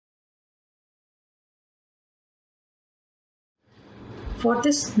For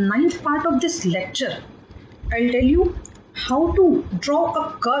this ninth part of this lecture, I'll tell you how to draw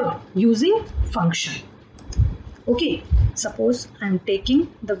a curve using function. Okay, suppose I'm taking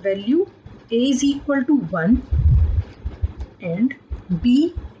the value a is equal to 1 and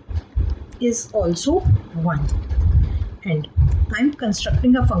b is also 1, and I'm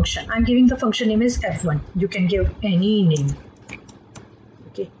constructing a function. I'm giving the function name is f1. You can give any name.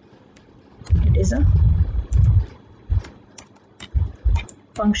 Okay, it is a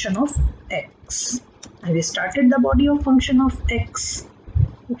function of x. I will started the body of function of x.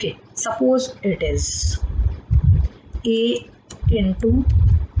 Okay, suppose it is a into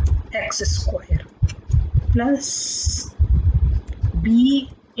x square plus b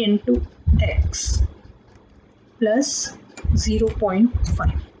into x plus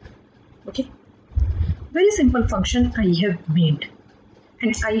 0.5. Okay, very simple function I have made,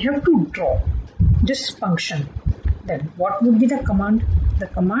 and I have to draw this function. Then what would be the command? The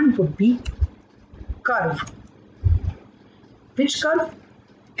command would be curve. Which curve?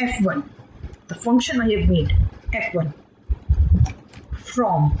 f1. The function I have made, f1,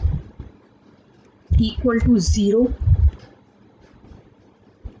 from equal to 0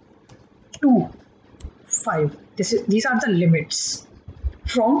 to 5. These are the limits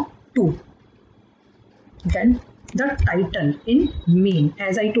from 2. Then the title in main,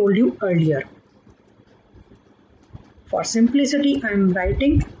 as I told you earlier. For simplicity, I am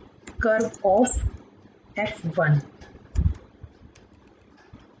writing curve of f1.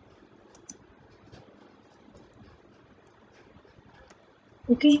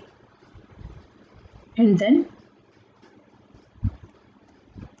 Okay, and then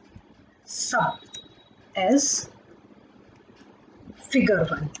sub as figure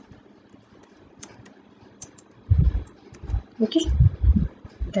 1. Okay,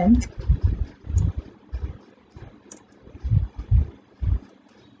 then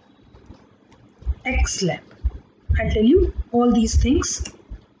x lab. I'll tell you all these things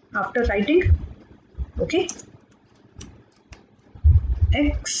after writing. Okay,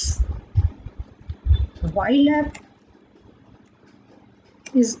 x y lab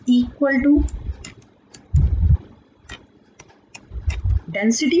is equal to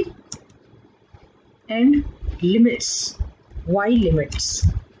density and limits. Y limits.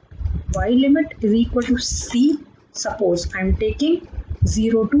 Y limit is equal to c. Suppose I am taking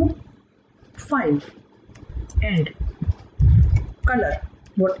 0 to 5, and color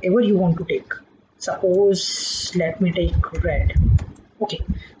whatever you want to take. Suppose let me take red. Okay,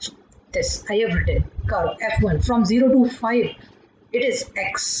 so this I have written curve f1 from 0 to 5. It is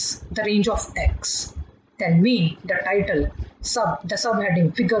x, the range of x. Then main, the title, sub, the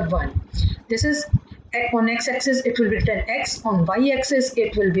subheading, figure 1. This is on x-axis it will be written x, on y-axis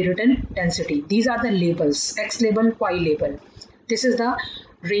it will be written density. These are the labels, x label, y label. This is the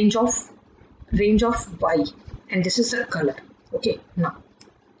range of y, and this is the color. Okay, now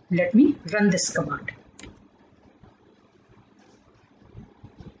let me run this command.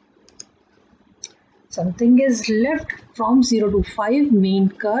 Something is left from 0 to 5, main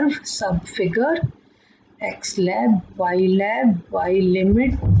curve, sub figure, x lab, y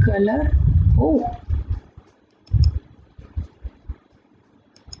limit, color. Oh,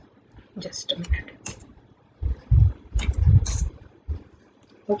 just a minute.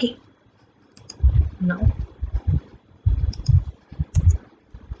 Okay, now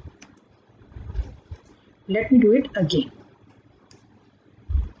let me do it again.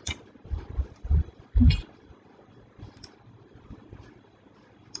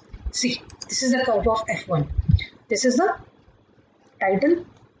 See, this is the curve of f1. This is the title,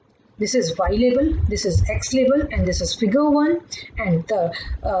 this is y label, this is x label, and this is figure 1, and the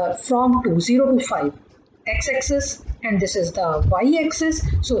from 0 to 5 x-axis, and this is the y-axis.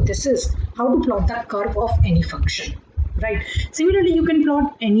 So this is how to plot the curve of any function, right? Similarly, you can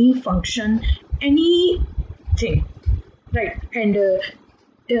plot any function, anything, right? And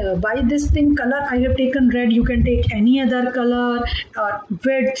by this thing, color I have taken red. You can take any other color.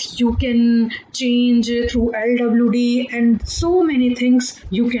 Width you can change through LWD, and so many things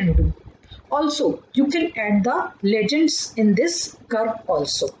you can do. Also, you can add the legends in this curve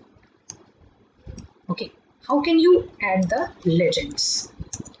also. Okay, how can you add the legends?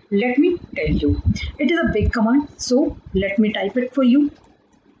 Let me tell you. It is a big command, so let me type it for you.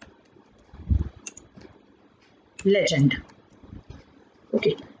 Legend.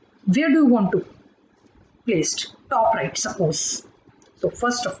 Okay, where do you want to place it? Top right, suppose. So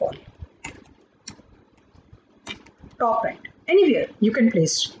first of all, top right, anywhere you can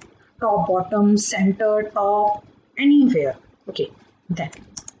place. Top, bottom, center, top, anywhere. Okay, then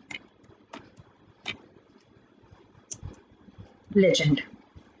legend,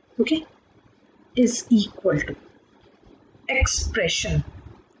 okay, is equal to expression,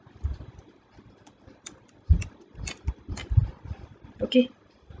 okay,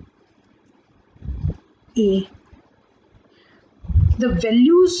 A. The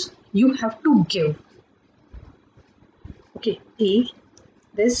values you have to give, okay, A,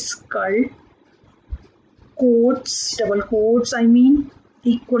 this curl, quotes, double quotes, I mean,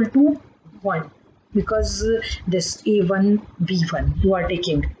 equal to 1 because this A1, B1 you are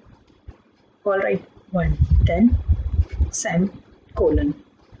taking. Alright, 1, then semicolon,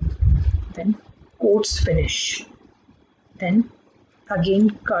 then quotes finish, then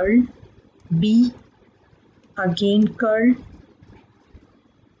again curl, B, again curl,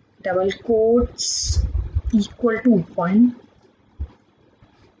 double quotes equal to 1,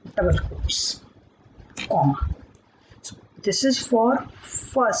 double quotes, comma. So this is for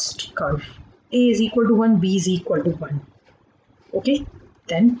first curve. A is equal to 1, B is equal to 1. Okay,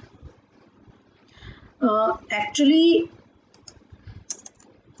 then actually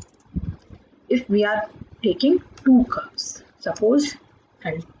if we are taking two curves, suppose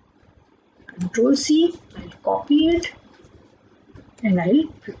I'll Control C, I'll copy it and I'll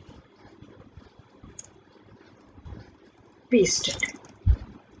paste it.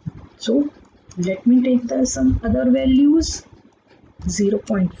 So let me take some other values,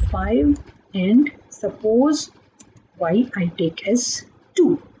 0.5, and suppose y I take as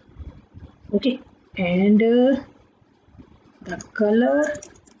 2. Okay, and the color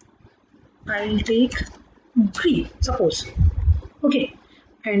I'll take green, suppose. Okay,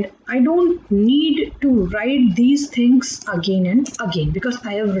 and I don't need to write these things again and again because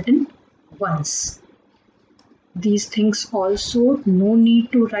I have written once. These things also no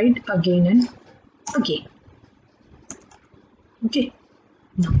need to write again and again. Okay,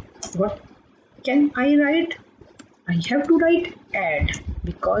 now what can I write? I have to write add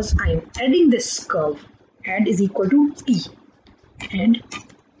because I am adding this curve. Add is equal to T, and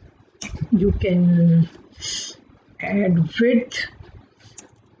you can add width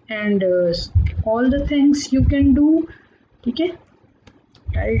and all the things you can do. Okay,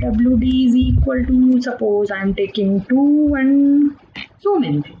 LWD is equal to, suppose I am taking 2, and so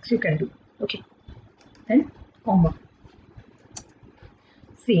many things you can do. Okay, then comma,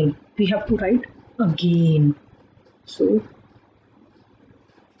 same we have to write again. So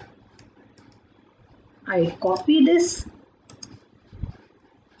I copy this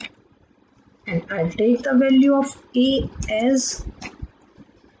and I'll take the value of A as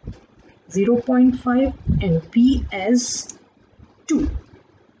 0.5 and B as 2.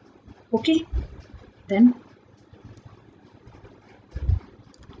 Okay, then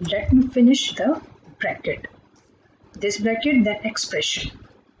let me finish the bracket, this bracket, then expression,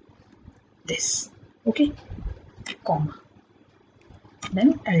 this, okay, comma,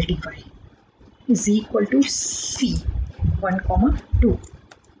 then LTY is equal to C, 1 comma 2,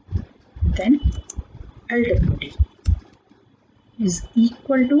 then LWD is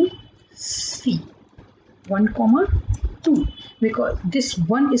equal to C, 1 comma 2, because this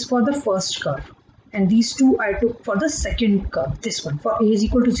one is for the first curve and these two I took for the second curve. This one for A is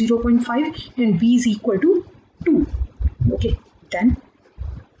equal to 0.5 and B is equal to 2. Okay, then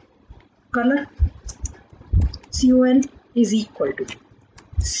color COL is equal to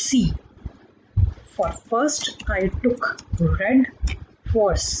C. For first I took red,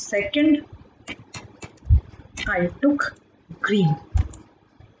 for second I took green,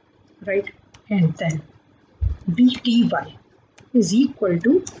 right, and then BTY is equal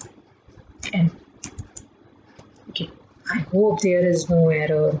to N. Okay, I hope there is no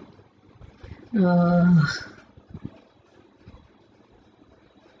error.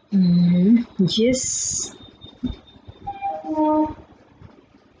 Yes.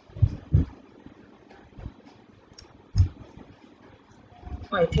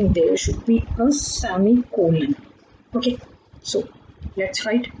 I think there should be a semicolon. Okay, so let's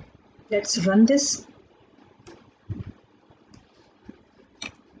write. Let's run this.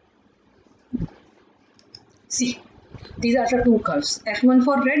 See, these are the two curves, F1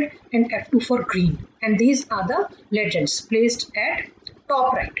 for red and F2 for green, and these are the legends placed at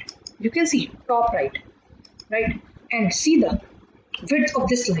top right. You can see top right, right, and see the width of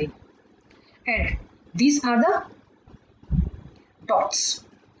this line, and these are the dots,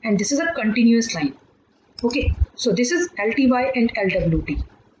 and this is a continuous line. Okay, so this is LTY and LWT.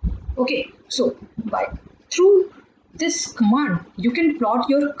 Okay, so through this command you can plot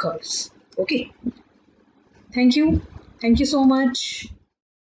your curves. Okay, thank you so much.